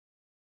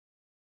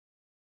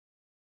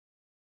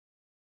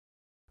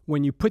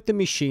When you put the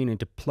machine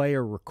into play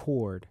or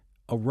record,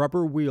 a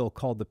rubber wheel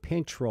called the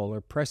pinch roller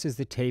presses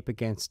the tape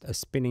against a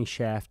spinning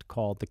shaft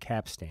called the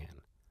capstan.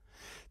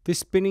 This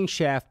spinning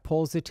shaft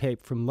pulls the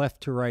tape from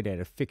left to right at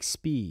a fixed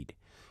speed,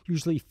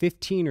 usually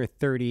 15 or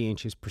 30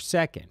 inches per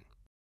second.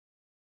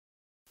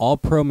 All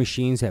Pro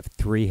machines have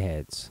 3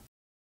 heads.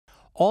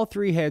 All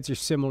 3 heads are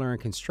similar in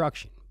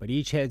construction, but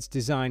each head's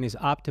design is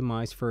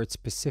optimized for its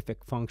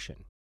specific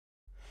function.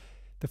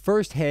 The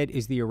first head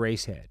is the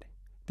erase head.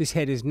 This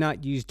head is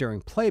not used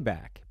during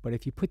playback, but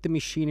if you put the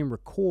machine in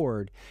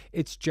record,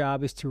 its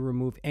job is to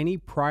remove any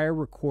prior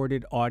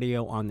recorded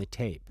audio on the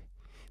tape.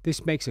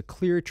 This makes a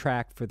clear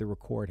track for the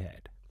record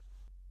head.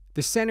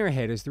 The center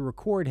head is the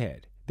record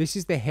head. This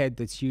is the head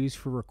that's used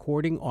for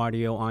recording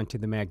audio onto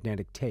the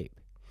magnetic tape.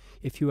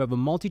 If you have a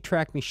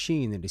multitrack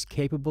machine that is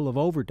capable of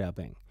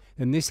overdubbing,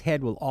 then this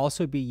head will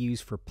also be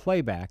used for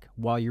playback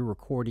while you're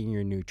recording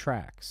your new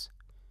tracks.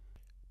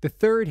 The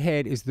third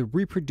head is the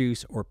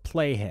reproduce or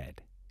play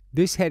head.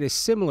 This head is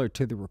similar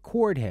to the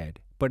record head,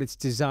 but its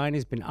design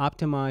has been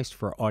optimized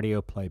for audio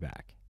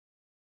playback.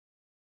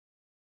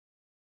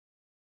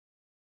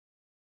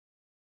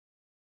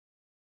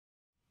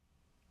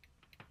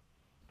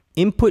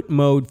 Input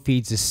mode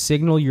feeds a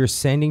signal you're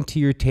sending to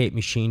your tape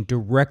machine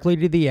directly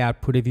to the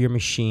output of your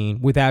machine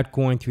without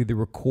going through the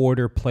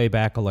recorder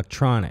playback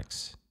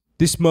electronics.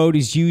 This mode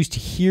is used to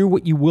hear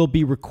what you will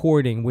be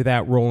recording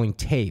without rolling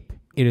tape.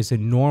 It is a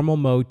normal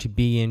mode to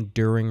be in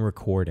during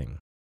recording.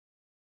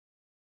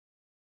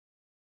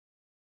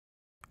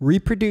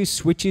 Reproduce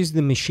switches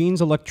the machine's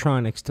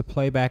electronics to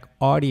playback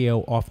audio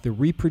off the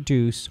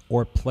reproduce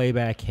or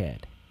playback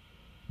head.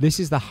 This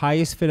is the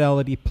highest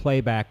fidelity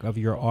playback of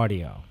your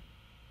audio.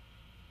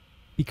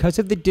 Because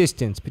of the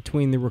distance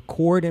between the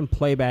record and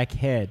playback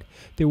head,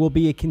 there will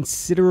be a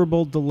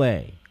considerable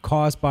delay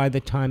caused by the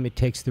time it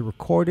takes the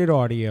recorded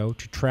audio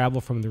to travel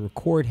from the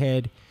record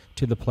head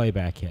to the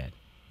playback head.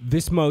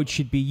 This mode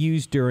should be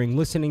used during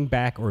listening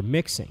back or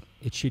mixing.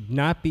 It should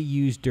not be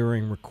used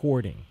during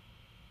recording.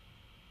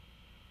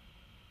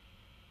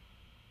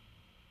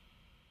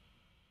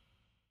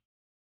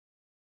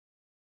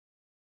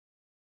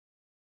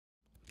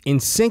 In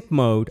sync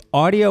mode,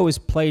 audio is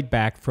played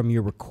back from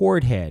your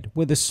record head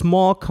with a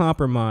small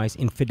compromise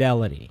in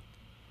fidelity.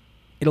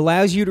 It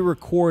allows you to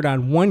record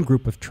on one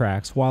group of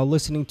tracks while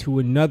listening to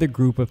another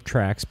group of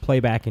tracks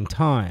playback in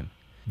time.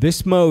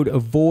 This mode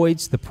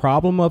avoids the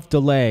problem of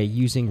delay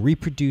using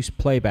reproduce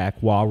playback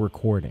while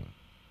recording.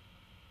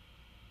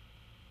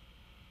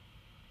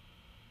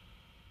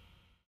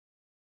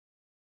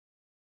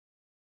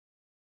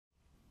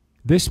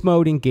 This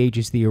mode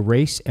engages the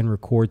erase and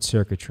record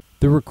circuitry.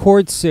 The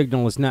record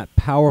signal is not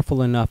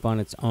powerful enough on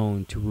its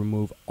own to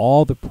remove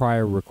all the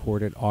prior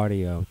recorded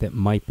audio that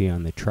might be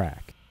on the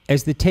track.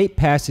 As the tape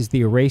passes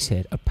the erase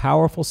head, a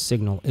powerful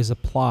signal is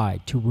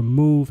applied to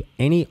remove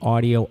any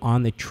audio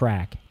on the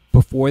track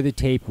before the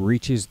tape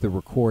reaches the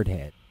record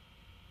head.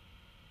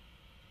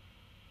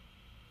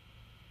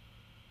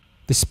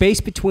 The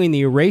space between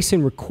the erase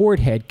and record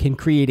head can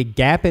create a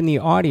gap in the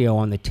audio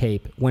on the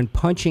tape when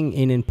punching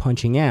in and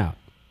punching out.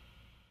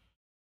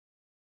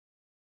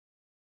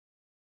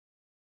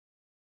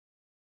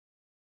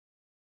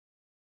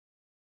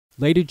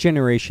 Later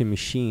generation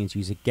machines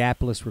use a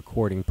gapless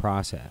recording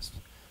process.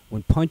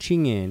 When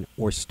punching in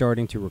or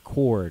starting to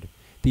record,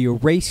 the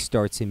erase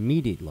starts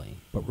immediately,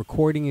 but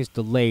recording is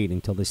delayed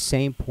until the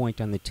same point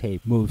on the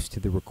tape moves to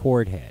the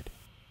record head.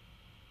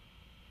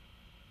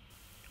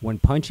 When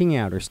punching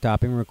out or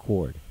stopping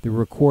record, the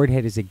record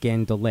head is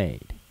again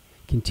delayed,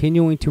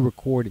 continuing to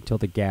record until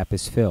the gap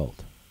is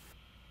filled.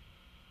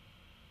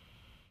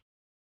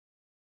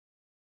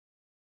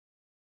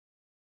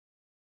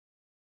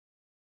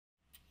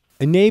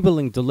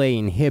 Enabling delay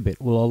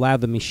inhibit will allow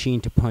the machine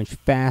to punch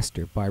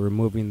faster by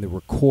removing the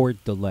record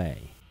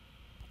delay.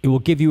 It will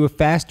give you a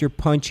faster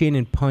punch in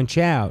and punch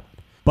out,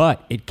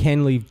 but it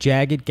can leave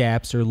jagged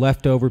gaps or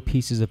leftover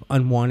pieces of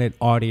unwanted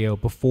audio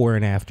before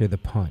and after the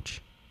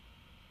punch.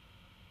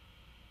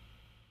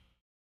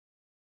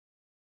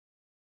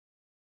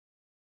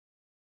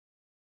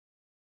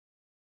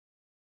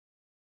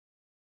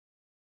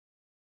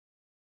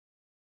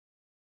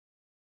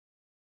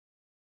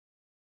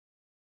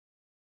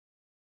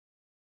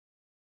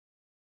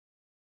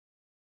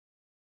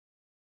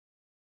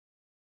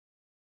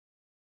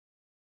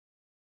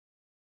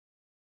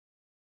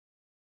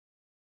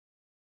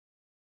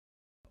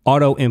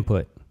 Auto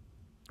input.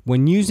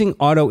 When using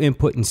auto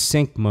input in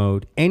sync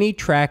mode, any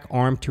track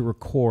armed to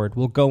record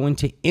will go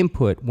into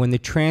input when the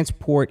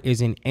transport is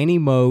in any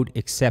mode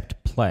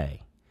except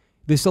play.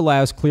 This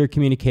allows clear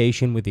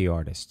communication with the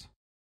artist.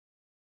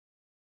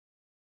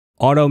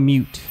 Auto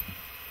mute.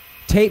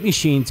 Tape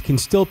machines can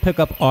still pick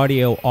up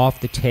audio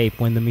off the tape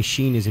when the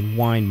machine is in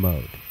wind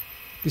mode.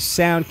 This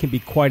sound can be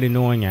quite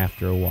annoying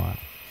after a while.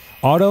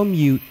 Auto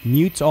mute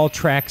mutes all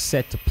tracks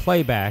set to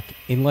playback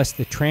unless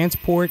the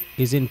transport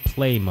is in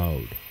play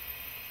mode.